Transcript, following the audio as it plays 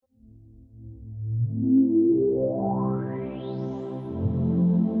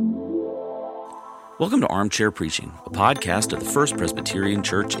Welcome to Armchair Preaching, a podcast of the First Presbyterian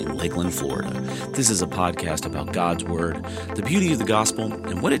Church in Lakeland, Florida. This is a podcast about God's Word, the beauty of the gospel,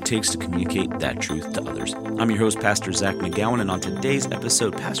 and what it takes to communicate that truth to others. I'm your host, Pastor Zach McGowan, and on today's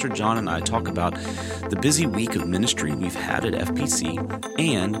episode, Pastor John and I talk about the busy week of ministry we've had at FPC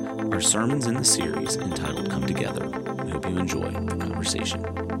and our sermons in the series entitled Come Together. We hope you enjoy the conversation.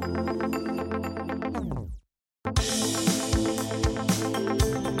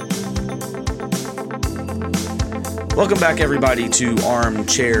 Welcome back, everybody, to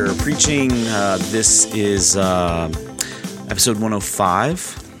Armchair Preaching. This is episode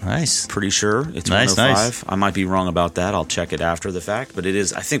 105. Nice. Pretty sure it's nice, 105. Nice. I might be wrong about that. I'll check it after the fact, but it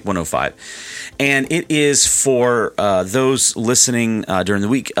is, I think, 105. And it is for those listening during the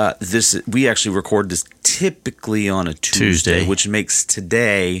week. We actually record this typically on a Tuesday, which makes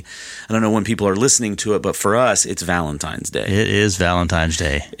today, I don't know when people are listening to it, but for us, it's Valentine's Day. It is Valentine's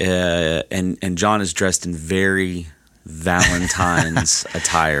Day. And John is dressed in very Valentine's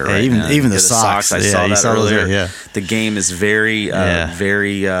attire. Yeah, right even the socks. I saw that earlier. Yeah. The game is very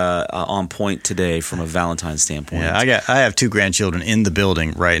on point today from a Valentine's standpoint. Yeah, I have two grandchildren in the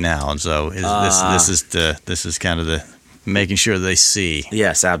building right now, and so this is kind of the making sure they see.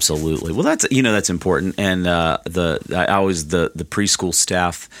 Yes, absolutely. Well, that's important. And the preschool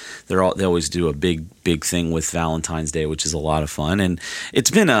staff, they always do a big thing with Valentine's Day, which is a lot of fun. And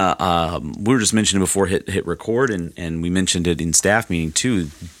it's been we were just mentioning before hit record, and we mentioned it in staff meeting too.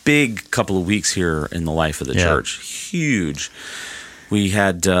 Big couple of weeks here in the life of the church. Huge. We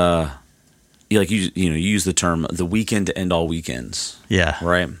had you use the term the weekend to end all weekends. Yeah.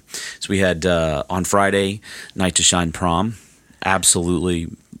 Right. So we had on Friday, Night to Shine prom. Absolutely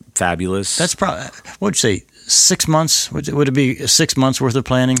fabulous. That's probably, what'd you say, 6 months? Would it be 6 months worth of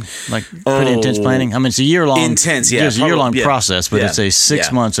planning? Like pretty intense planning? I mean, it's a year long. Intense, yeah. It's a year-long process, but it's a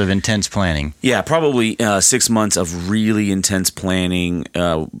 6 months of intense planning. Yeah, probably 6 months of really intense planning,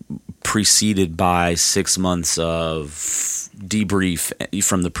 preceded by 6 months of debrief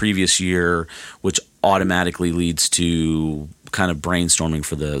from the previous year, which automatically leads to kind of brainstorming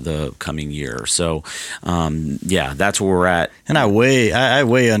for the coming year. So, that's where we're at. And I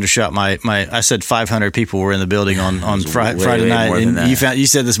way undershot my. I said 500 people were in the building on Friday night, and you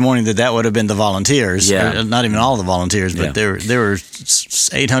said this morning that would have been the volunteers. Yeah, not even all the volunteers, but there were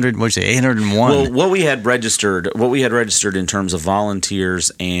 800. What'd you say? 801. Well, what we had registered in terms of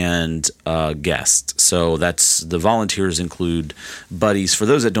volunteers and guests. So that's the volunteers include buddies. For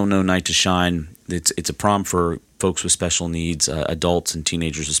those that don't know, Night to Shine, it's a prom for folks with special needs, adults and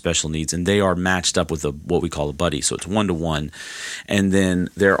teenagers with special needs, and they are matched up with what we call a buddy. So it's 1-to-1, and then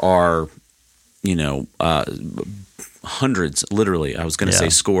there are, hundreds, literally. I was going to say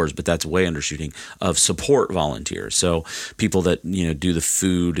scores, but that's way undershooting, of support volunteers. So people that do the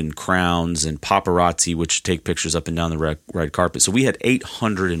food and crowns and paparazzi, which take pictures up and down the red carpet. So we had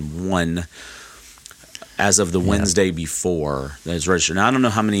 801. As of the Wednesday before that is registered. Now I don't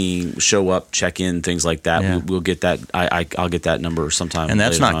know how many show up, check in, things like that. Yeah. We'll get that. I'll get that number sometime. And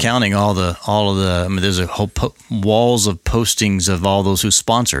that's not counting all of the. I mean, there's a whole walls of postings of all those who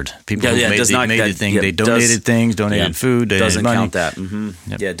sponsored people who made the thing. They donated things, donated food. Doesn't money. Count that. Mm-hmm.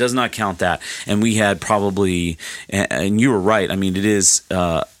 Yep. Yeah, it does not count that. And we had probably, and you were right. I mean, it is.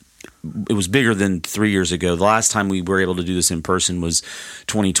 It was bigger than 3 years ago. The last time we were able to do this in person was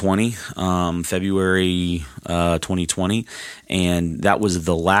 2020, February 2020, and that was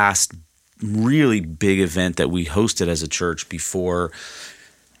the last really big event that we hosted as a church before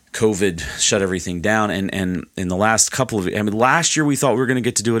COVID shut everything down. And in the last couple of, last year we thought we were going to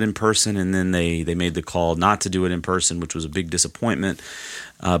get to do it in person, and then they made the call not to do it in person, which was a big disappointment.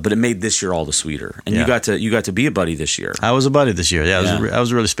 But it made this year all the sweeter. And you got to be a buddy this year. I was a buddy this year. Yeah, that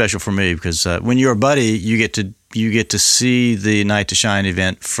was really special for me because when you're a buddy, you get to see the Night to Shine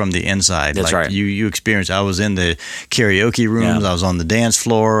event from the inside. That's right. You experience. I was in the karaoke rooms. I was on the dance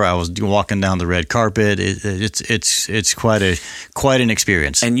floor. I was walking down the red carpet. It's quite an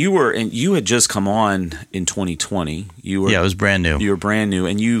experience. And you had just come on in 2020. It was brand new. You were brand new,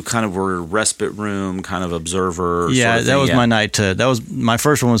 and you kind of were respite room kind of observer. Yeah, sort of that was my night to. That was my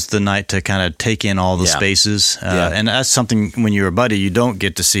first one. Was the night to kind of take in all the spaces. And that's something when you're a buddy, you don't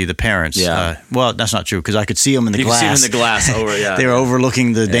get to see the parents. Yeah. Well, that's not true because I could see them in the glass. See them in the glass over, they were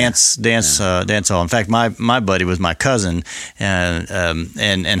overlooking the dance hall. In fact, my buddy was my cousin,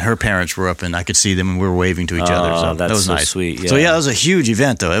 and her parents were up, and I could see them, and we were waving to each other. So that was nice. Sweet. Yeah. So that was a huge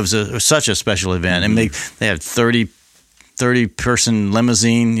event, though. It was such a special event, and they had 30-person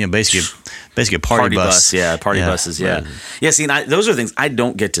limousine, basically basically a party bus. Yeah, party buses. Yeah, right. yeah. See, and those are things I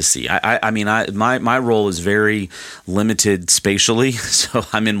don't get to see. I mean, my role is very limited spatially, so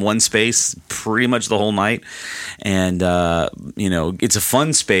I'm in one space pretty much the whole night, and it's a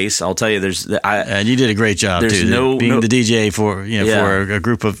fun space. I'll tell you, and you did a great job too. Being the DJ for for a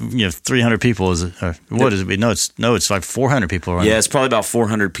group of 300 people is what is it? No, it's like 400 people. Yeah, it's probably about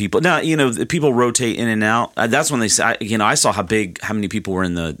 400 people. Now the people rotate in and out. That's when they say, I saw how many people were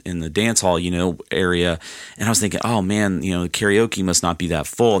in the dance hall area, and I was thinking, oh man, the karaoke must not be that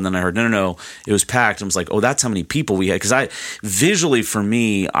full. And then I heard no, it was packed. I was like, oh, that's how many people we had. Because visually for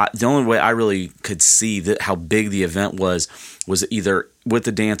me, the only way I really could see how big the event was either with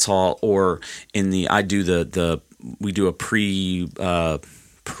the dance hall or we do a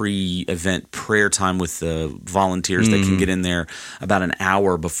pre-event prayer time with the volunteers that can get in there about an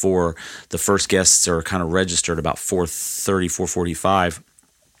hour before the first guests are kind of registered, about 4:30, 4:45.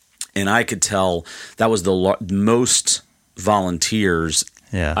 And I could tell that was the most volunteers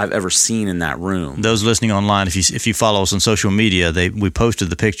I've ever seen in that room. Those listening online, if you follow us on social media, we posted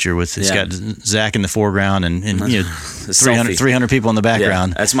the picture with it's got Zach in the foreground and 300 people in the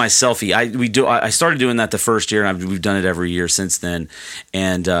background. Yeah, that's my selfie. I started doing that the first year, and we've done it every year since then.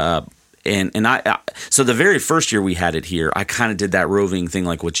 And so the very first year we had it here, I kind of did that roving thing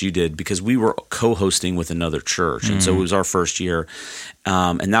like what you did, because we were co-hosting with another church, and so it was our first year,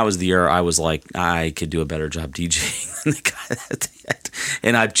 and that was the year I was like, I could do a better job DJing than the guy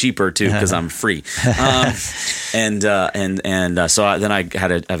and I'm cheaper too because I'm free, and so I've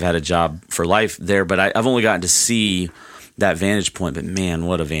had a job for life there, but I've only gotten to see that vantage point. But man,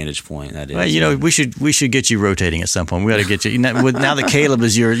 what a vantage point that is! Well, we should get you rotating at some point. We got to get you now that Caleb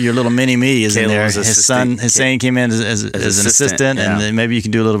is your little mini me is Caleb in there. His son came in as an assistant, and then maybe you can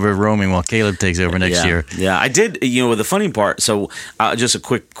do a little bit of roaming while Caleb takes over next year. Yeah, I did. The funny part. So just a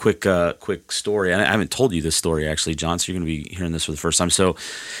quick story. I haven't told you this story actually, John. So you're going to be hearing this for the first time. So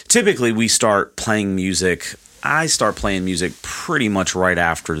typically we start playing music. I start playing music pretty much right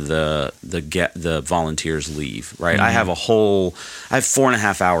after the volunteers leave, right? Mm-hmm. I have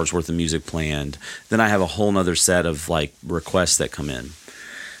 4.5 hours worth of music planned. Then I have a whole nother set of like requests that come in.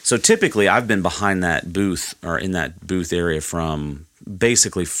 So typically I've been behind that booth or in that booth area from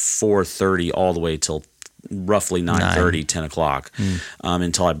basically 4:30 all the way till roughly 9:30, 10 o'clock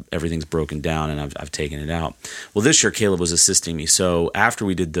until everything's broken down and I've taken it out. Well, this year Caleb was assisting me. So after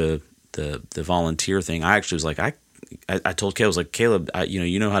we did the volunteer thing, I actually was like, I told Caleb, I was like, Caleb,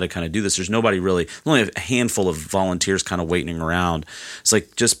 you know how to kind of do this. There's nobody really, only a handful of volunteers kind of waiting around. It's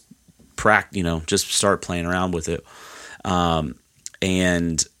like, just just start playing around with it. But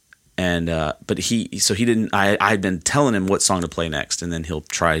he didn't, I'd been telling him what song to play next, and then he'll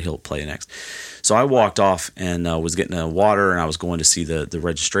play next. So I walked off and was getting a water, and I was going to see the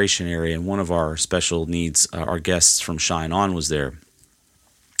registration area, and one of our special needs, our guests from Shine On was there.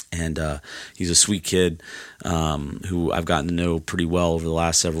 And he's a sweet kid who I've gotten to know pretty well over the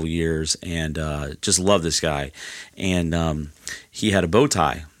last several years, and just love this guy. And he had a bow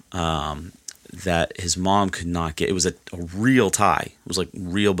tie that his mom could not get. It was a real tie. It was like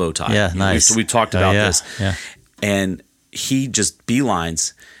real bow tie. Yeah, nice. We talked about this. Yeah. And he just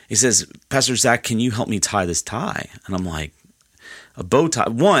beelines. He says, Pastor Zach, can you help me tie this tie? And I'm like, a bow tie.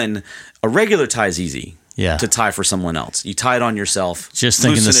 A regular tie is easy. Yeah. To tie for someone else. You tie it on yourself. Just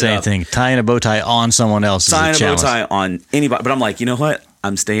thinking the same thing. Tying a bow tie on someone else is a challenge. Tying a bow tie on anybody. But I'm like, you know what?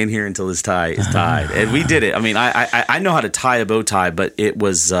 I'm staying here until this tie is tied. And we did it. I mean, I know how to tie a bow tie, but it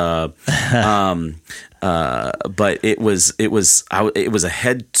was it was a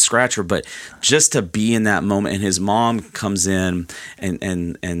head scratcher. But just to be in that moment, and his mom comes in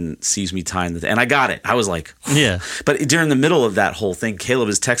and sees me tying and I got it. I was like, yeah. But during the middle of that whole thing, Caleb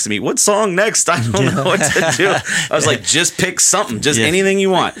is texting me, "What song next? I don't know what to do." I was like, "Just pick something, just anything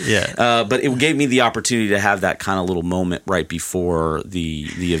you want." Yeah. But it gave me the opportunity to have that kind of little moment right before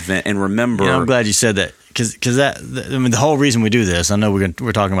the event, and remember. I'm glad you said that. Because the whole reason we do this, I know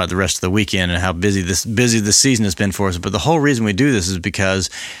we're talking about the rest of the weekend and how busy this season has been for us, but the whole reason we do this is because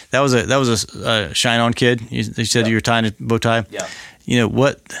that was a Shine On kid. You said you were tying a bow tie. Yeah. You know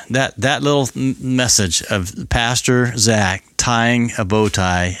what? That little message of Pastor Zach tying a bow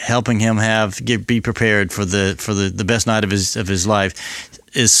tie, helping him be prepared for the best night of his life,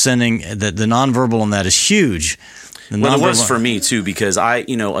 is sending the nonverbal on that is huge. Well, it was for me too, because I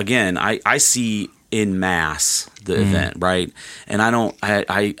see in mass the event, right? And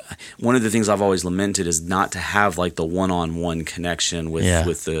I one of the things I've always lamented is not to have like the one-on-one connection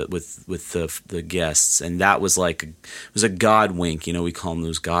with the guests, and that was like it was a God wink, we call them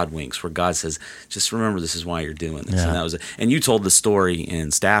those God winks, where God says, just remember this is why you're doing this. And that was and you told the story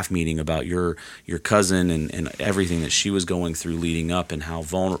in staff meeting about your cousin and everything that she was going through leading up and how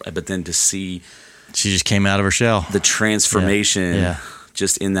vulnerable, but then to see she just came out of her shell, the transformation.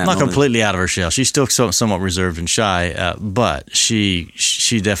 Just in that not moment. Completely out of her shell. She's still somewhat reserved and shy, but she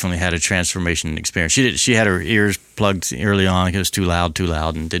definitely had a transformation experience. She had her ears plugged early on. It was too loud,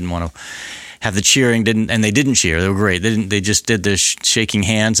 and didn't want to have the cheering. And they didn't cheer. They were great. They just did the shaking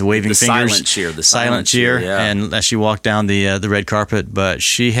hands, waving fingers, the silent cheer. Yeah. And as she walked down the red carpet, but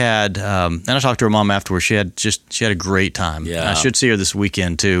she had, and I talked to her mom afterwards. She had a great time. Yeah. I should see her this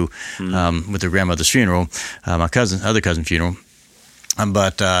weekend too, with her grandmother's funeral, my other cousin funeral.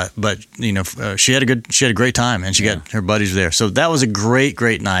 But she had a great time, and she got her buddies there. So that was a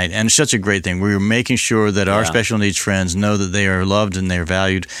great night, and such a great thing. We were making sure that our special needs friends know that they are loved and they are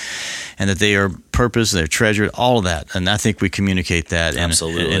valued, and that they are purposed, they're treasured, all of that. And I think we communicate that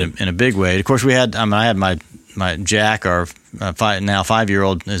in a big way. Of course, I had my Jack, our now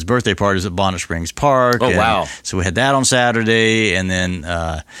 5-year-old, his birthday party was at Bonnet Springs Park. Oh, wow! So we had that on Saturday, and then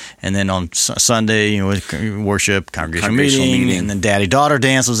on Sunday, worship, congregational meeting, and then daddy-daughter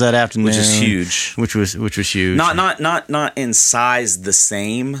dance was that afternoon, which is huge. Which was huge. Not in size the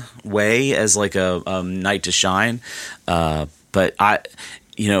same way as like a Night to Shine, but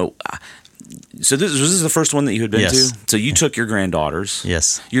So was this the first one that you had been to? So you took your granddaughters.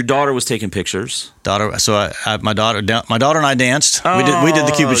 Yes. Your daughter was taking pictures. So my daughter and I danced. We did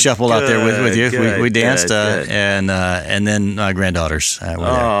the Cupid Shuffle out there with you. We danced, and then my granddaughters. That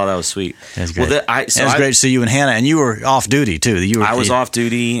was sweet. It was great. It was great to see you and Hannah, and you were off duty too. I was off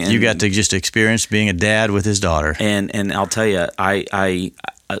duty, and you got to just experience being a dad with his daughter. And I'll tell you, I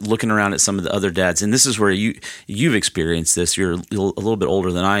looking around at some of the other dads, and this is where you've experienced this. You're a little bit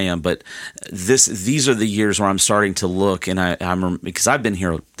older than I am, but these are the years where I'm starting to look, and I'm because I've been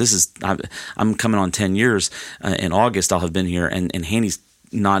here. I'm coming on 10 years in August. I'll have been here, and Hanny's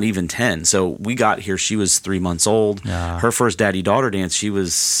not even 10. So we got here, she was 3 months old. Her first daddy-daughter dance, she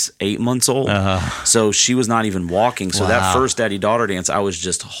was 8 months old. So she was not even walking. So that first daddy-daughter dance, I was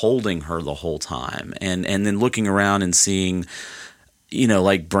just holding her the whole time, and then looking around and seeing,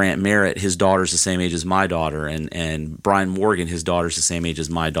 like Brant Merritt, his daughter's the same age as my daughter, and Brian Morgan, his daughter's the same age as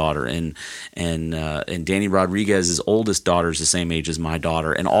my daughter, and Danny Rodriguez's oldest daughter's the same age as my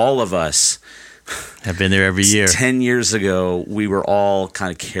daughter, and all of us have been there every year. 10 years ago, we were all kind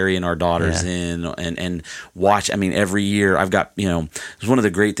of carrying our daughters in and watch. I mean, every year I've got, it's one of the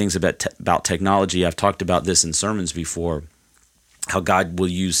great things about technology. I've talked about this in sermons before, how God will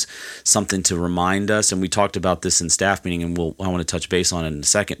use something to remind us, and we talked about this in staff meeting, and I want to touch base on it in a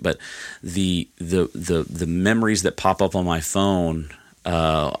second. But the memories that pop up on my phone,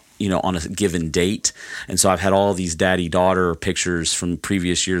 on a given date, and so I've had all these daddy-daughter pictures from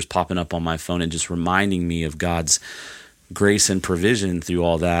previous years popping up on my phone, and just reminding me of God's grace and provision through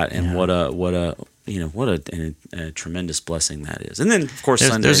all that, and what a tremendous blessing that is. And then, of course,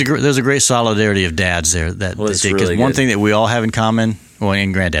 there's a great solidarity of dads there. Because really one thing that we all have in common, well,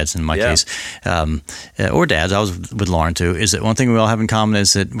 and granddads in my case, or dads, I was with Lauren too, is that one thing we all have in common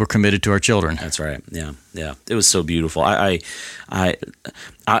is that we're committed to our children. That's right. Yeah. It was so beautiful. I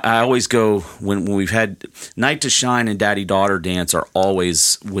always go when we've had Night to Shine and Daddy-Daughter Dance are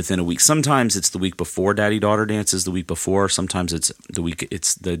always within a week. Sometimes it's the week before Daddy-Daughter Dance is the week before. Sometimes it's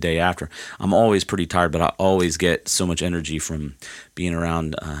the day after. I'm always pretty tired, but I always get so much energy from being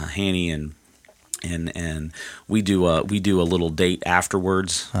around Hanny, and we do a little date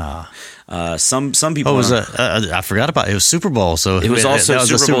afterwards. Some people. I forgot about it. It was Super Bowl, so it was also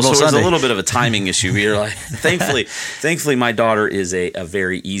Super Bowl. So it was a little bit of a timing issue. We were like, thankfully, my daughter is a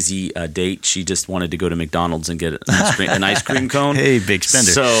very easy date. She just wanted to go to McDonald's and get an ice cream cone. Hey, big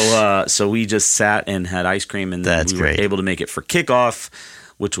spender. So we just sat and had ice cream, and we were able to make it for kickoff,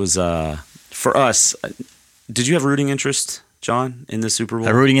 which was for us. Did you have rooting interest, John, in the Super Bowl?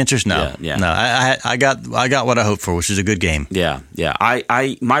 A rooting interest? No. Yeah. No. I got what I hoped for, which is a good game. Yeah.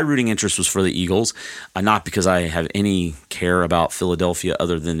 My rooting interest was for the Eagles, not because I have any care about Philadelphia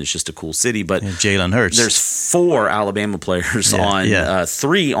other than it's just a cool city, but Jalen Hurts. There's 4 Alabama players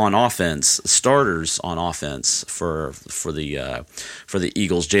 3 on offense, starters on offense for the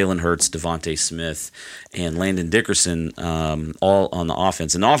Eagles. Jalen Hurts, Devontae Smith, and Landon Dickerson, all on the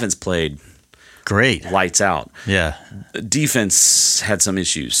offense. And the offense played great, lights out. Yeah. Defense had some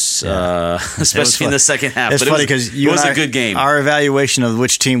issues, especially in the second half. It's funny because it was a good game. Our evaluation of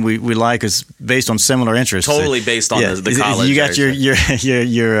which team we like is based on similar interests. Totally based on the college. You got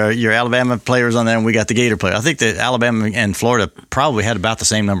your Alabama players on there, and we got the Gator players. I think that Alabama and Florida probably had about the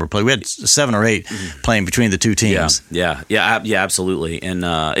same number of players. We had 7 or 8 playing between the two teams. Yeah, absolutely. And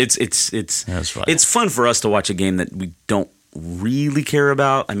it's fun for us to watch a game that we don't really care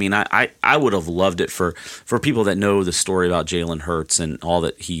about. I mean, I would have loved it for people that know the story about Jalen Hurts and all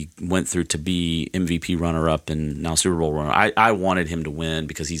that he went through to be MVP runner-up and now Super Bowl runner. I wanted him to win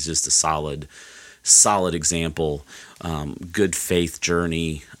because he's just a solid example, good faith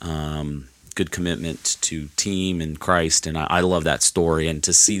journey, good commitment to team and Christ, and I love that story. And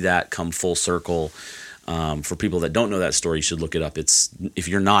to see that come full circle, for people that don't know that story, you should look it up. If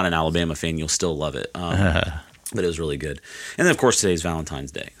you're not an Alabama fan, you'll still love it. But it was really good. And then, of course, today's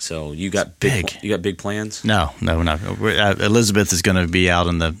Valentine's Day. So you got big plans? No, not. Elizabeth is going to be out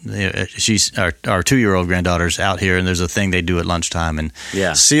she's our 2-year-old granddaughter's out here, and there's a thing they do at lunchtime. And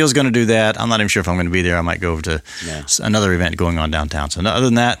Seal's going to do that. I'm not even sure if I'm going to be there. I might go over to another event going on downtown. So other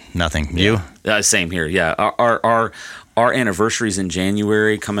than that, nothing. You? Same here. Yeah. Our anniversary's in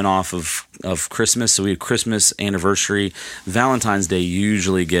January, coming off of Christmas. So we have Christmas anniversary. Valentine's Day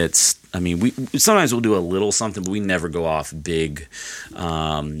usually gets. I mean, we sometimes we'll do a little something, but we never go off big.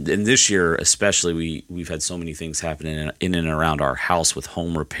 And this year, especially, we've had so many things happening in and around our house with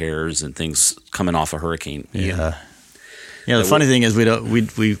home repairs and things coming off a hurricane. Yeah. Yeah. The funny thing is,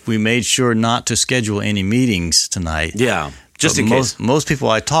 we made sure not to schedule any meetings tonight. Yeah. Just in case. Most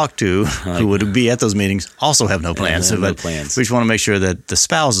people I talk to who would be at those meetings also have no plans. No plans. We just want to make sure that the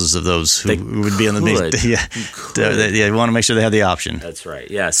spouses of those who would be in the meeting, we want to make sure they have the option. That's right.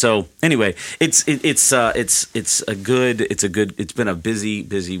 Yeah. So anyway, it's been a busy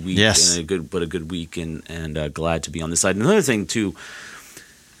week, yes, and a good week, and glad to be on this side. Another thing too,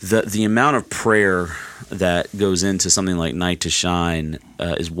 the amount of prayer that goes into something like Night to Shine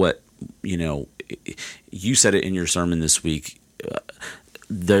is what you said it in your sermon this week.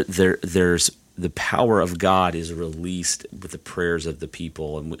 There's the power of God is released with the prayers of the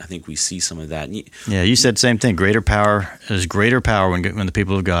people, and I think we see some of that. You said the same thing. Greater power when the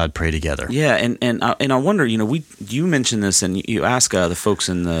people of God pray together. Yeah, and I wonder, you mentioned this, and you ask the folks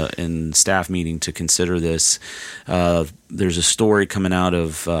in staff meeting to consider this. There's a story coming out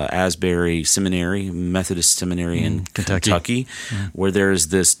of Asbury Seminary, Methodist Seminary in Kentucky, where there's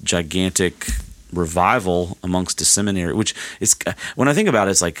this gigantic revival amongst a seminary, which is, when I think about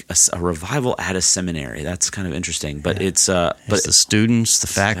it, it's like a revival at a seminary. That's kind of interesting, but it's the students, the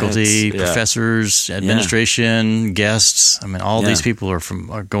faculty, professors, administration, guests. I mean, all these people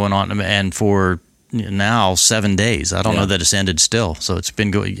are going on, and for now 7 days. I don't know that it's ended still. So it's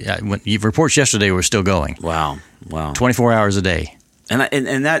been going. Reports yesterday were still going. Wow. 24 hours a day.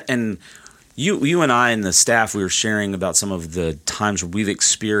 And You and I and the staff, we were sharing about some of the times where we've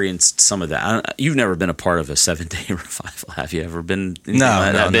experienced some of that. You've never been a part of a 7-day revival, have you? Ever been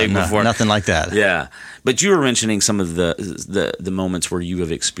that big before? Nothing like that. Yeah, but you were mentioning some of the moments where you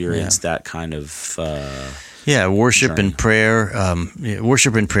have experienced that kind of worship and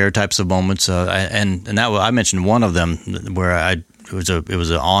prayer types of moments. And that I mentioned one of them where it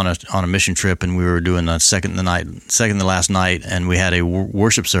was on a mission trip, and we were doing the second to last night, and we had a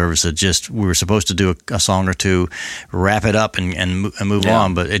worship service that we were supposed to do a song or two, wrap it up and move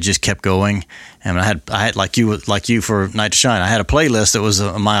on, but it just kept going. And I had like you for Night to Shine, I had a playlist that was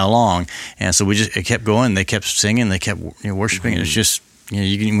a mile long, and so it kept going. They kept singing, they kept worshiping. Mm-hmm. It's just.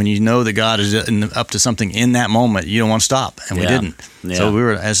 When you know that God is up to something in that moment, you don't want to stop, and we didn't. Yeah. So we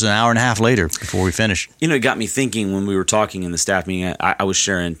were as an hour and a half later before we finished. It got me thinking when we were talking in the staff meeting. I was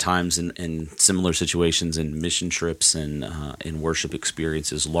sharing times in similar situations in mission trips and in worship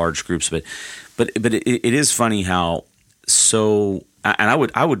experiences, large groups. But it is funny how and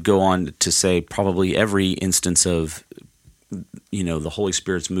I would go on to say probably every instance of the Holy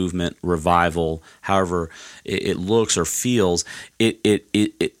Spirit's movement, revival, however it looks or feels, it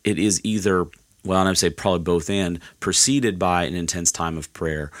is either, and I'd say probably both and, preceded by an intense time of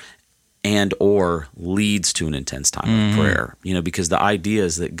prayer and or leads to an intense time of prayer. Because the idea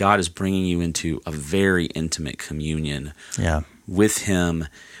is that God is bringing you into a very intimate communion with Him.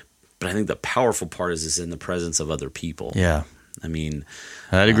 But I think the powerful part is in the presence of other people. Yeah. I mean,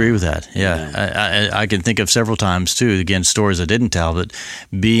 I'd agree with that. Yeah. I can think of several times too, again, stories I didn't tell, but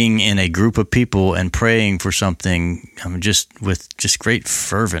being in a group of people and praying for something, just with great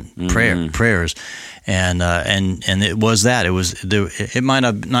fervent prayers, and it was that. It might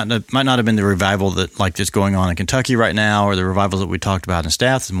not have been the revival that like that's going on in Kentucky right now, or the revivals that we talked about in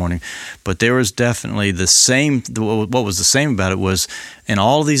staff this morning, but there was definitely the same. What was the same about it was in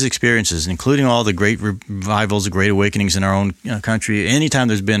all of these experiences, including all the great revivals, the great awakenings in our own country. Anytime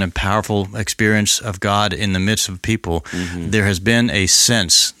there's been a powerful experience of God in the midst of people, there has been a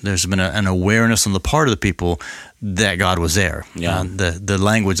sense, there's been an awareness on the part of the people that God was there. Yeah. The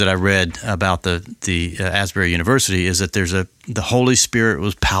language that I read about the Asbury University is that the Holy Spirit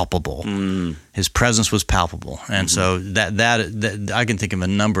was palpable. His presence was palpable, and so that I can think of a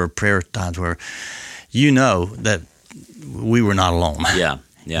number of prayer times where that we were not alone. Yeah,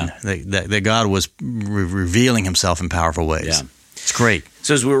 yeah. That God was revealing Himself in powerful ways. Yeah. It's great.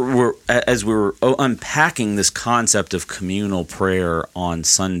 So as we're unpacking this concept of communal prayer on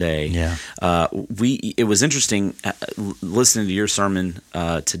Sunday, it was interesting listening to your sermon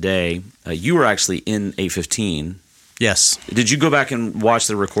today. You were actually in 815. Yes. Did you go back and watch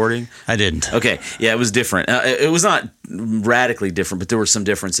the recording? I didn't. Okay. Yeah, it was different. It was not radically different, but there were some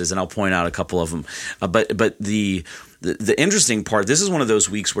differences, and I'll point out a couple of them. But the interesting part, this is one of those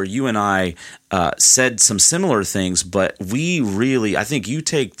weeks where you and I said some similar things, but I think you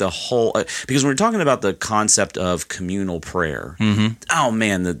take the whole because when we're talking about the concept of communal prayer, oh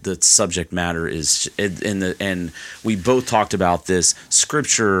man, the subject matter is and we both talked about this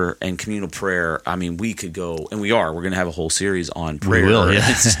Scripture and communal prayer. I mean, we could go, and we're going to have a whole series on prayer. We will,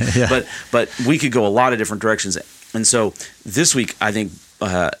 yeah. But we could go a lot of different directions, and so this week I think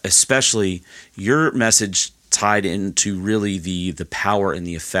especially your message tied into really the power and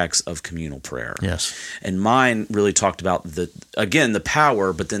the effects of communal prayer. Yes. And mine really talked about the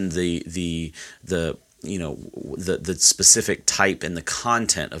power, but then the specific type and the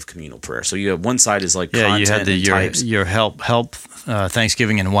content of communal prayer. So you have one side is like content you had types. your help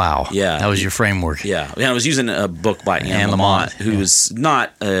Thanksgiving and wow. Yeah, that was your framework. Yeah, I was using a book by Anne Lamott, who is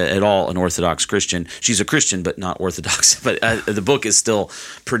not at all an Orthodox Christian. She's a Christian, but not Orthodox. But the book is still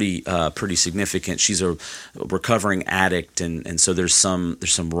pretty significant. She's a recovering addict, and so there's some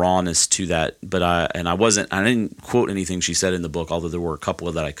rawness to that. But I didn't quote anything she said in the book, although there were a couple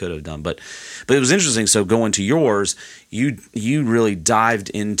of that I could have done. But it was interesting. So going to yours, you really dived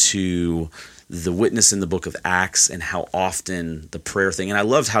into the witness in the book of Acts and how often the prayer thing. And I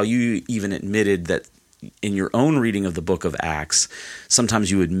loved how you even admitted that in your own reading of the book of Acts, sometimes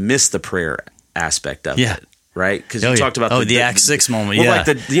you would miss the prayer aspect of it. Right? Because you talked about the Acts 6 moment. Well,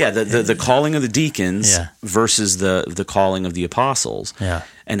 the calling of the deacons versus the calling of the apostles. Yeah.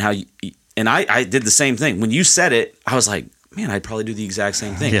 And how I did the same thing. When you said it, I was like, man, I'd probably do the exact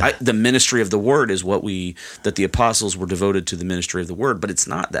same thing. Yeah. The ministry of the word is that the apostles were devoted to the ministry of the word, but it's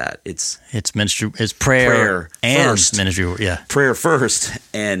not that. It's ministry. It's prayer and first. Ministry. Yeah. Prayer first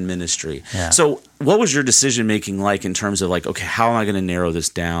and ministry. Yeah. So what was your decision making like in terms of like, okay, how am I going to narrow this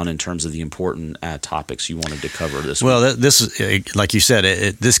down in terms of the important topics you wanted to cover this week? Well, this is like you said,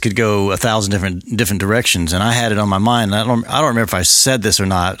 this could go 1,000 different directions, and I had it on my mind. I don't remember if I said this or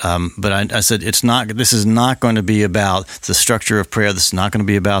not, but I said it's not. This is not going to be about the structure of prayer. This is not going to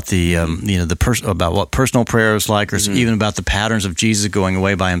be about about what personal prayer is like, or even about the patterns of Jesus going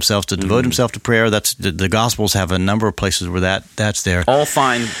away by himself to devote himself to prayer. That's the Gospels have a number of places where that's there. All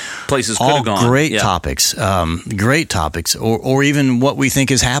fine places could have gone. Great topics, or even what we think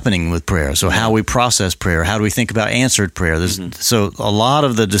is happening with prayer. So how we process prayer, how do we think about answered prayer? So a lot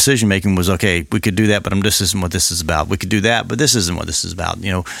of the decision making was, okay, we could do that, but this isn't what this is about. We could do that, but this isn't what this is about.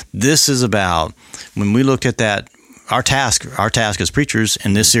 This is about, when we looked at that, our task as preachers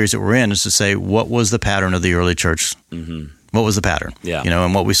in this series that we're in is to say, what was the pattern of the early church? What was the pattern? Yeah.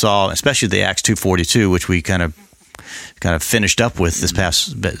 And what we saw, especially the Acts 2:42, which we kind of finished up with this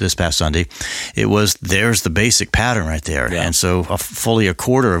past Sunday, it was, there's the basic pattern right there, and so fully a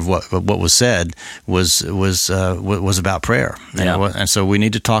quarter of what was said was about prayer, and so we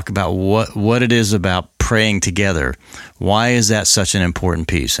need to talk about what it is about praying together. Why is that such an important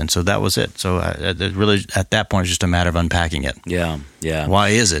piece? And so that was it. So it really, at that point, it's just a matter of unpacking it. Yeah. Why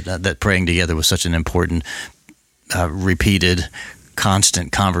is it that praying together was such an important, repeated,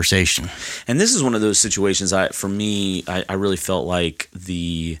 constant conversation? And this is one of those situations. I really felt like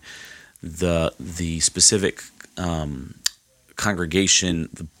the specific congregation,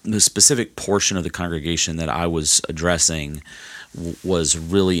 the specific portion of the congregation that I was addressing was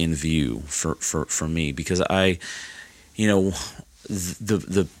really in view for me, because the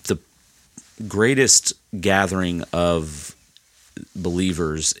greatest gathering of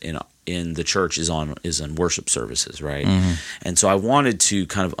believers in the church is in worship services, right? And so I wanted to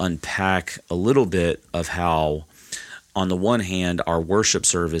kind of unpack a little bit of how on the one hand, our worship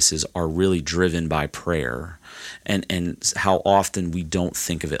services are really driven by prayer, and how often we don't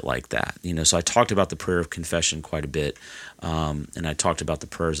think of it like that. So I talked about the prayer of confession quite a bit, and I talked about the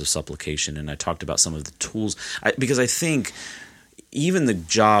prayers of supplication, and I talked about some of the tools, because I think even the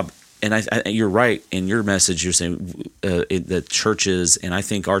job. And you're right in your message. You're saying that churches, and I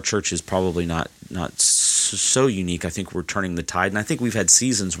think our church is probably not so unique. I think we're turning the tide, and I think we've had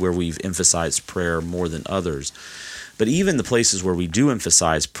seasons where we've emphasized prayer more than others. But even the places where we do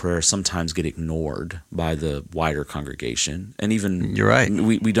emphasize prayer sometimes get ignored by the wider congregation. And even you're right,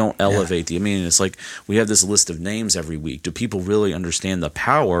 we don't elevate the. I mean, it's like we have this list of names every week. Do people really understand the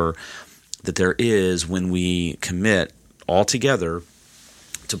power that there is when we commit all together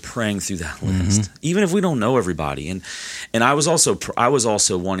to praying through that list, even if we don't know everybody? And I was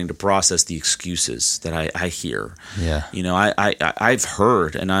also wanting to process the excuses that I hear. Yeah, I've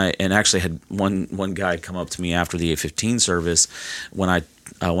heard, and actually had one guy come up to me after the 8:15 service when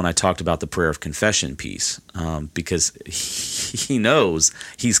I talked about the prayer of confession piece, because he knows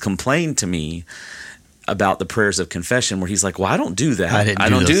he's complained to me about the prayers of confession, where he's like, well, I don't do that. I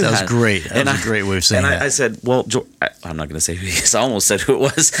don't do that. That was great. That was a great way of saying that. And I said, well, I'm not going to say who he is. I almost said who it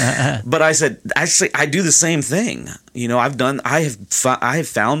was. But I said, actually, I do the same thing. I have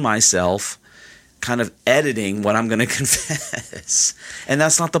found myself kind of editing what I'm going to confess. And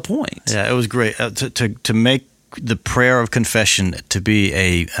that's not the point. Yeah, it was great. To make the prayer of confession to be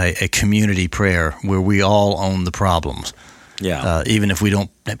a community prayer where we all own the problems. Yeah. Even if we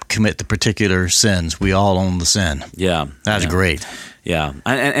don't commit the particular sins, we all own the sin. Yeah. That's great. Yeah.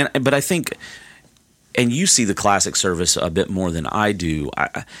 But I think, and you see the classic service a bit more than I do.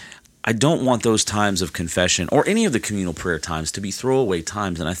 I don't want those times of confession or any of the communal prayer times to be throwaway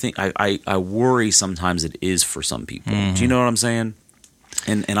times. And I think I worry sometimes it is for some people. Mm-hmm. Do you know what I'm saying?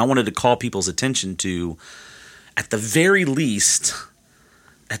 And I wanted to call people's attention to, at the very least,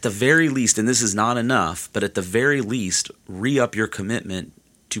 and this is not enough, but at the very least, re-up your commitment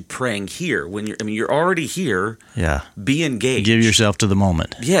to praying here. You're already here. Yeah. Be engaged. Give yourself to the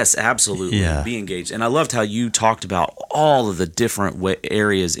moment. Yes, absolutely. Yeah. Be engaged. And I loved how you talked about all of the different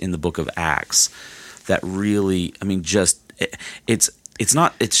areas in the book of Acts that really,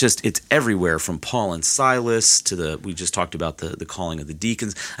 it's everywhere, from Paul and Silas to we just talked about the calling of the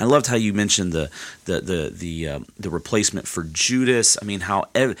deacons. I loved how you mentioned the replacement for Judas. I mean, how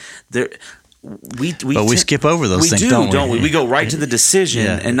we skip over those things, don't we? We go right to the decision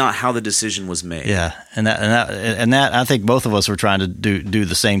and not how the decision was made. Yeah, and that I think both of us were trying to do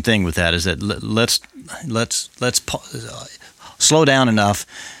the same thing with that. Is that let's slow down enough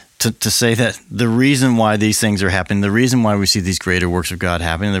to say that the reason why these things are happening, the reason why we see these greater works of God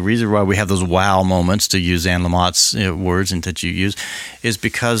happening, the reason why we have those wow moments, to use Anne Lamott's words and that you use, is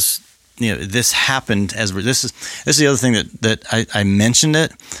because this happened as this is the other thing that I mentioned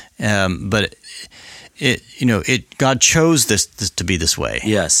it, but God chose this to be this way.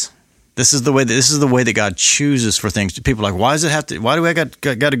 Yes. This is the way that God chooses for things. People are like, why do I got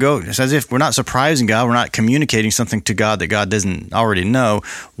to go? It's as if we're not surprising God. We're not communicating something to God that God doesn't already know.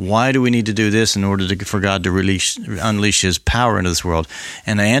 Why do we need to do this in order for God to unleash His power into this world?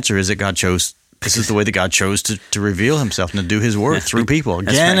 And the answer is that God chose. This is the way that God chose to reveal Himself and to do His work through people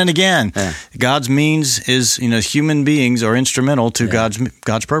again and again. Yeah. God's means is, human beings are instrumental to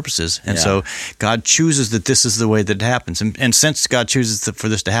God's purposes, and so God chooses that this is the way that it happens. And since God chooses for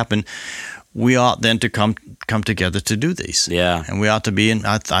this to happen, we ought then to come together to do these. Yeah, and we ought to be. And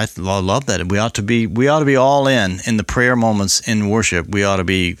I love that. We ought to be all in the prayer moments in worship. We ought to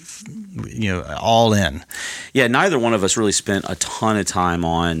be, all in. Yeah, neither one of us really spent a ton of time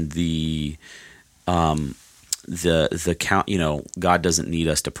on the count. God doesn't need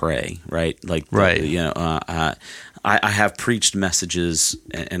us to pray, right? I have preached messages,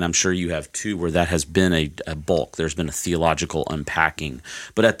 and I'm sure you have too, where that has been a bulk. There's been a theological unpacking,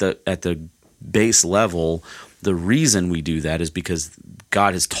 but at the base level, the reason we do that is because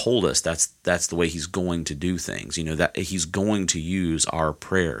God has told us that's the way He's going to do things. That He's going to use our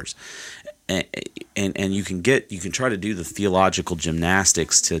prayers. And you can try to do the theological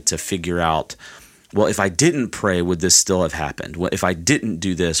gymnastics to figure out, well, if I didn't pray, would this still have happened? Well, if I didn't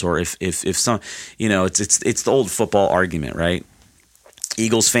do this, or if some, it's the old football argument, right?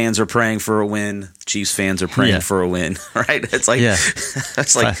 Eagles fans are praying for a win. Chiefs fans are praying for a win, right? It's like,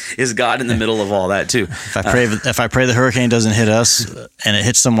 is God in the middle of all that too? If I pray the hurricane doesn't hit us and it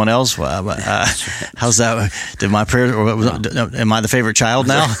hits someone else, how's that? Did my prayer? Am I the favorite child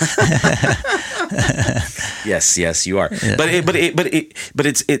now? Yes, you are. Yeah.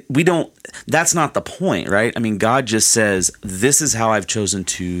 We don't. That's not the point, right? I mean, God just says, "This is how I've chosen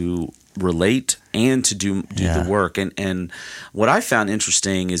to relate and to do the work. And what I found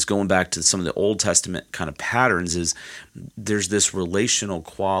interesting is going back to some of the Old Testament kind of patterns is there's this relational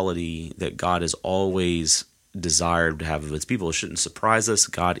quality that God has always desired to have of his people. It shouldn't surprise us.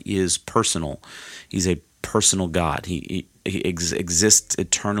 God is personal. He's a personal God. He exists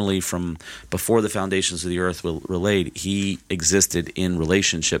eternally from before the foundations of the earth were laid. He existed in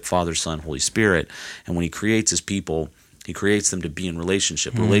relationship, Father, Son, Holy Spirit. And when he creates his people, he creates them to be in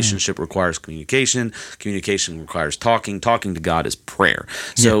relationship. Relationship requires communication. Communication requires talking. Talking to God is prayer.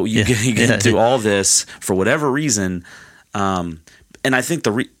 So you get through all this for whatever reason. And I think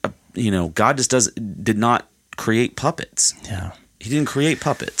God just did not create puppets. Yeah. He didn't create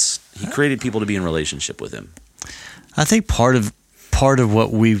puppets. He created people to be in relationship with him. I think part of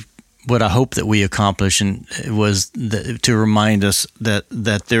what I hope that we accomplish was to remind us that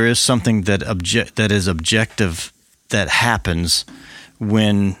there is something that is objective that happens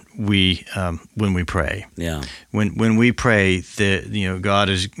when we pray. Yeah. When we pray, God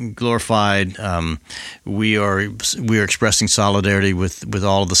is glorified. We are expressing solidarity with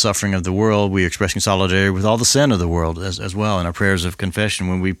all of the suffering of the world. We are expressing solidarity with all the sin of the world as well in our prayers of confession.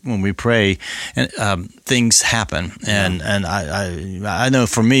 When we pray, and things happen. And I know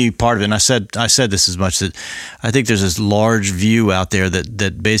for me, part of it, and I said this as much, that I think there's this large view out there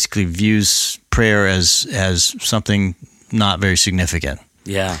that basically views prayer as something not very significant.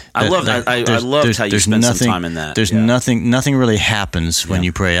 Yeah, I loved how you spent some time in that. There's nothing really happens when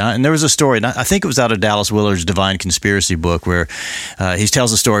you pray. And there was a story, and I think it was out of Dallas Willard's Divine Conspiracy book, where he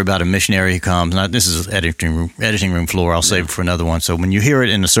tells a story about a missionary who comes. And this is editing room floor. I'll save it for another one. So when you hear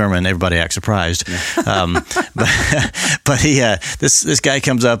it in the sermon, everybody acts surprised. But this guy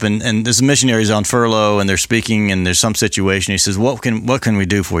comes up, and this missionary is on furlough, and they're speaking, and there's some situation. He says, "What can we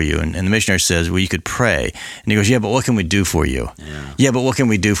do for you?" And the missionary says, "Well, you could pray." And he goes, "Yeah, but what can we do for you?" Yeah, but what can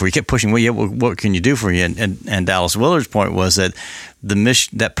we do for you? He kept pushing. Well, yeah, what can you do for you? And Dallas Willard's point was that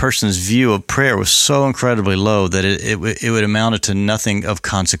that person's view of prayer was so incredibly low that it would amount to nothing of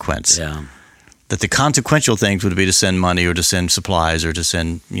consequence. Yeah. That the consequential things would be to send money or to send supplies or to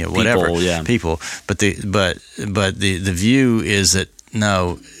send whatever people. But the view is that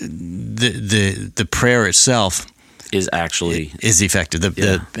no, the prayer itself is actually is effective.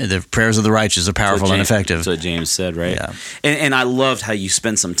 The prayers of the righteous are powerful and effective. That's what James said, right? Yeah. And I loved how you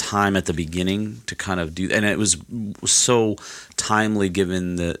spent some time at the beginning to kind of do, and it was so timely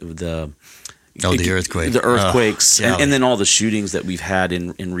given the earthquakes, and then all the shootings that we've had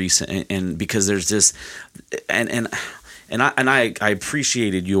in recent, and because there's this, and I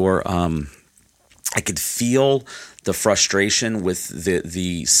appreciated your, I could feel the frustration with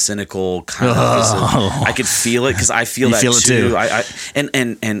the cynical kind of. I could feel it because I feel that too.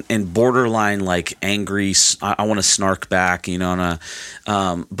 And borderline like angry. I want to snark back,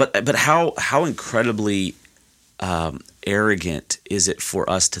 but how incredibly arrogant is it for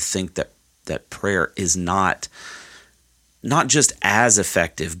us to think that prayer is not just as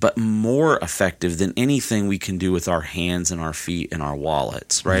effective, but more effective than anything we can do with our hands and our feet and our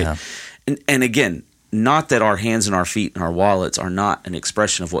wallets, right? Yeah. And again, not that our hands and our feet and our wallets are not an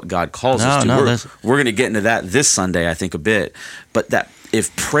expression of what God calls us to. We're going to get into that this Sunday, I think, a bit. But that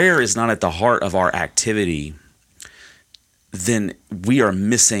if prayer is not at the heart of our activity, then we are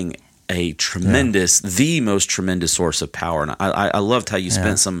missing the most tremendous source of power. And I loved how you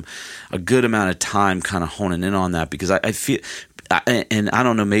spent a good amount of time kind of honing in on that, because I feel, and I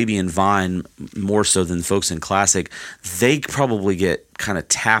don't know, maybe in Vine more so than folks in Classic, they probably get kind of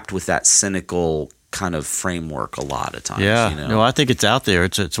tapped with that cynical kind of framework a lot of times. Yeah, no, I think it's out there.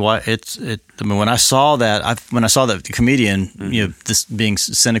 It's why it's. I mean, when I saw that the comedian, this being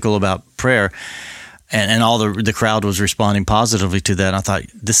cynical about prayer, and all the crowd was responding positively to that, I thought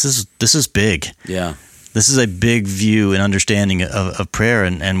this is big. Yeah. This is a big view and understanding of prayer,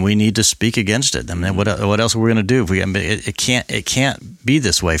 and we need to speak against it. I mean, what else are we going to do? It can't be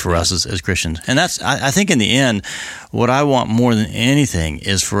this way for us as Christians. And that's, I think, in the end, what I want more than anything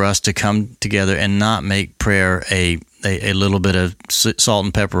is for us to come together and not make prayer a little bit of salt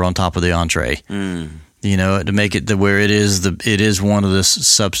and pepper on top of the entree. To make it where it is one of the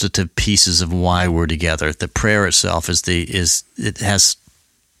substantive pieces of why we're together. The prayer itself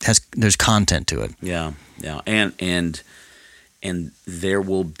there's content to it. Yeah, and there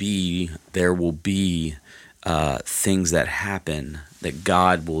will be things that happen that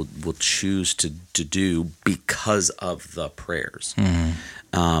God will choose to do because of the prayers. Mm-hmm.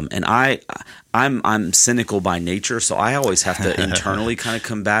 And I'm cynical by nature, so I always have to internally kind of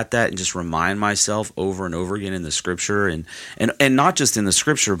combat that and just remind myself over and over again in the Scripture, and not just in the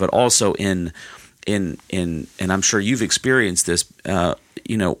Scripture, but also in and I'm sure you've experienced this,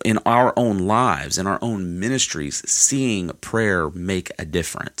 in our own lives, in our own ministries, seeing prayer make a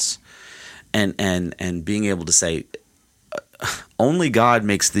difference, and being able to say, only God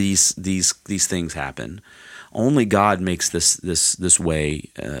makes these things happen. Only God makes this way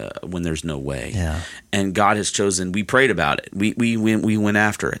when there's no way. Yeah. And God has chosen. We prayed about it. We went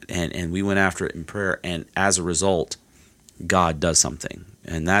after it, and we went after it in prayer. And as a result, God does something,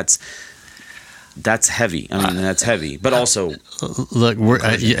 and that's heavy. I mean, that's heavy, but also look.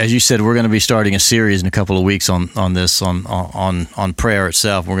 As you said, we're going to be starting a series in a couple of weeks on prayer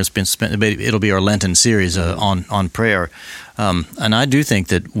itself. We're going to spend it'll be our Lenten series on prayer. And I do think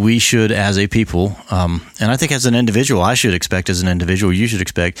that we should, as a people, and I think as an individual, I should expect as an individual, you should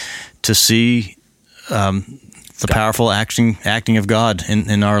expect to see the powerful acting of God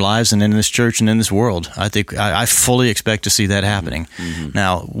in our lives and in this church and in this world. I think I fully expect to see that happening. Mm-hmm.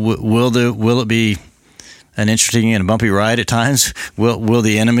 Now, will it be an interesting and a bumpy ride at times? Will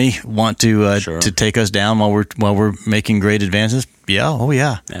the enemy want to take us down while we're making great advances? Yeah, oh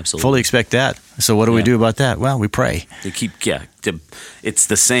yeah, absolutely. Fully expect that. So what do we do about that? Well, we pray. It's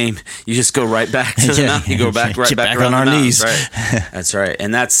the same. You just go right back to the mountain. You go back on our knees. Right. That's right.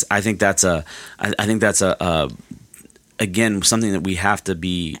 And I think that's again, something that we have to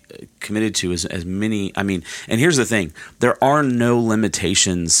be committed to as many. I mean, and here's the thing: there are no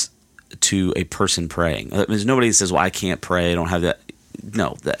limitations to a person praying. There's nobody that says, "Well, I can't pray. I don't have that."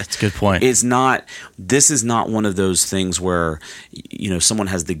 No, that's a good point. It's not. This is not one of those things where someone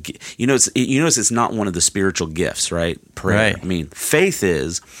has the. It's not one of the spiritual gifts, right? Prayer. Right. I mean, faith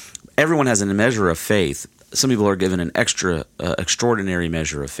is. Everyone has a measure of faith. Some people are given an extraordinary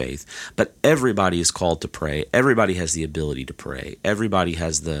measure of faith, but everybody is called to pray. Everybody has the ability to pray. Everybody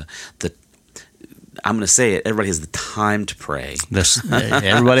has the. I'm going to say it. Everybody has the time to pray.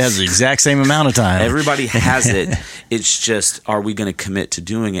 Everybody has the exact same amount of time. Everybody has it. It's just, are we going to commit to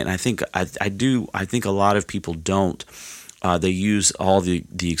doing it? And I think I do. I think a lot of people don't. They use all the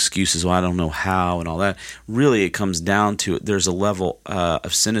excuses. Well, I don't know how and all that. Really, it comes down to it. There's a level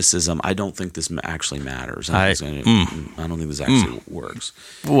of cynicism. I don't think this actually matters. I don't think this actually works.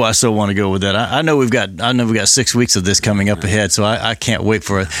 Well, I still want to go with that. I know we've got 6 weeks of this coming up ahead, so I can't wait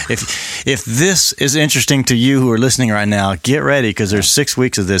for it. If this is interesting to you who are listening right now, get ready because there's 6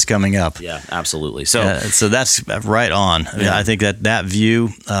 weeks of this coming up. Yeah, absolutely. So that's right on. Yeah. I think that view,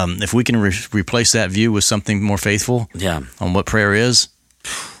 if we can replace that view with something more faithful. Yeah. On what prayer is,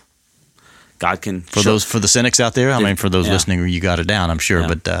 God can for the cynics out there. I mean, for those listening, you got it down, I'm sure.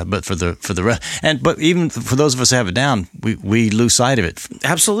 Yeah. But for the rest, but even for those of us who have it down, we lose sight of it.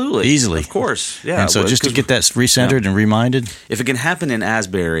 Absolutely, easily, of course. Yeah. And so just to get that recentered and reminded, if it can happen in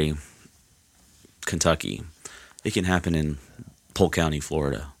Asbury, Kentucky, it can happen in Polk County,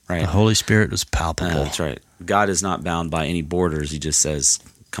 Florida. Right. The Holy Spirit was palpable. That's right. God is not bound by any borders. He just says,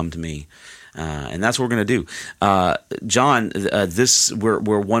 "Come to me." And that's what we're going to do, John. We're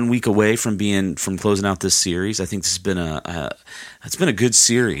 1 week away from closing out this series. I think this has been it's been a good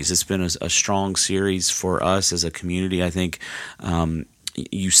series. It's been a strong series for us as a community. I think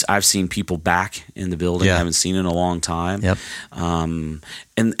I've seen people back in the building. I haven't seen in a long time. Yep. And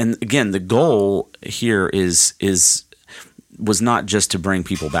again, the goal here was not just to bring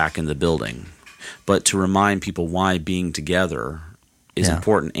people back in the building, but to remind people why being together is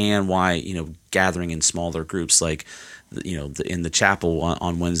important, and why gathering in smaller groups, like in the chapel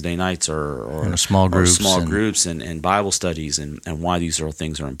on Wednesday nights, or small groups and Bible studies, and why these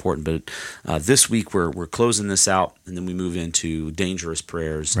things are important. But this week we're closing this out, and then we move into dangerous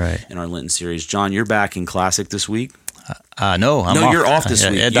prayers in our Lenten series. John, you're back in Classic this week. No, I'm off. You're off this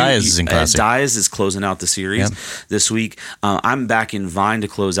week. Ed Diaz is in Classic. Ed Diaz is closing out the series this week. I'm back in Vine to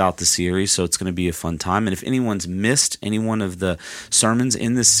close out the series, so it's going to be a fun time. And if anyone's missed any one of the sermons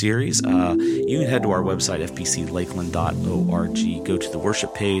in this series, you can head to our website, fpclakeland.org, go to the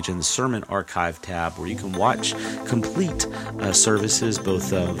worship page and the sermon archive tab, where you can watch complete services, both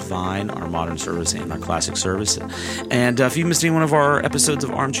Vine, our modern service, and our Classic service. And if you missed any one of our episodes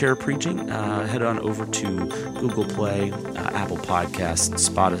of Armchair Preaching, head on over to Google Play, Apple Podcasts,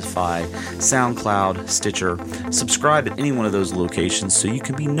 Spotify, SoundCloud, Stitcher. Subscribe at any one of those locations so you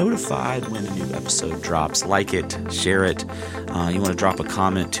can be notified when a new episode drops. Like it, share it. You want to drop a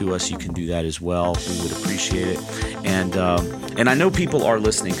comment to us, you can do that as well. We would appreciate it. And I know people are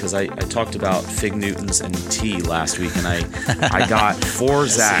listening, because I talked about Fig Newtons and tea last week, and I got for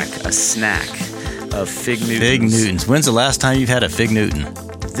Zach a snack of Fig Newtons. Fig Newtons. When's the last time you've had a Fig Newton?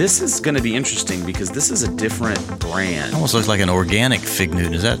 this is going to be interesting because this is a different brand. Almost looks like an organic fig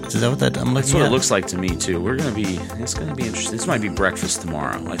Newton. Is that what that I'm looking That's what at? it looks like to me too. It's going to be interesting. This might be breakfast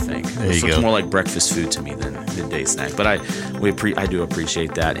tomorrow, I think. There This you looks go. more like breakfast food to me than midday snack. But I do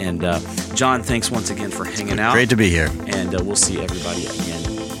appreciate that. And John, thanks once again for hanging out. Great to be here. And we'll see everybody again